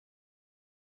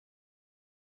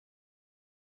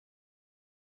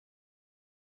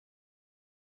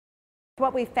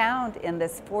What we found in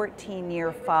this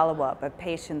 14-year follow-up of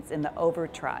patients in the OVER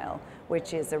trial,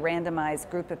 which is a randomized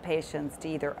group of patients to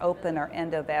either open or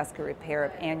endovascular repair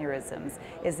of aneurysms,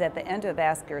 is that the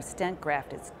endovascular stent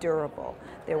graft is durable.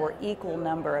 There were equal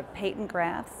number of patent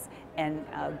grafts and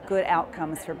good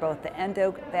outcomes for both the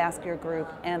endovascular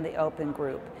group and the open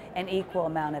group, and equal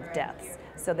amount of deaths.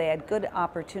 So they had good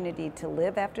opportunity to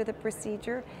live after the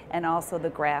procedure, and also the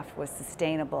graft was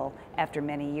sustainable after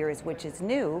many years, which is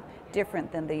new,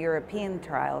 different than the European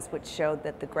trials, which showed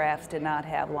that the grafts did not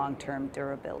have long-term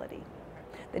durability.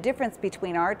 The difference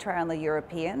between our trial and the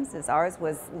Europeans is ours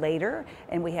was later,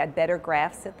 and we had better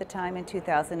grafts at the time in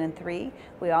 2003.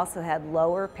 We also had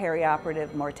lower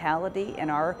perioperative mortality in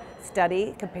our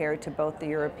study compared to both the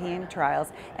European trials,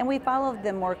 and we followed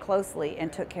them more closely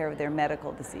and took care of their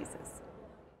medical diseases.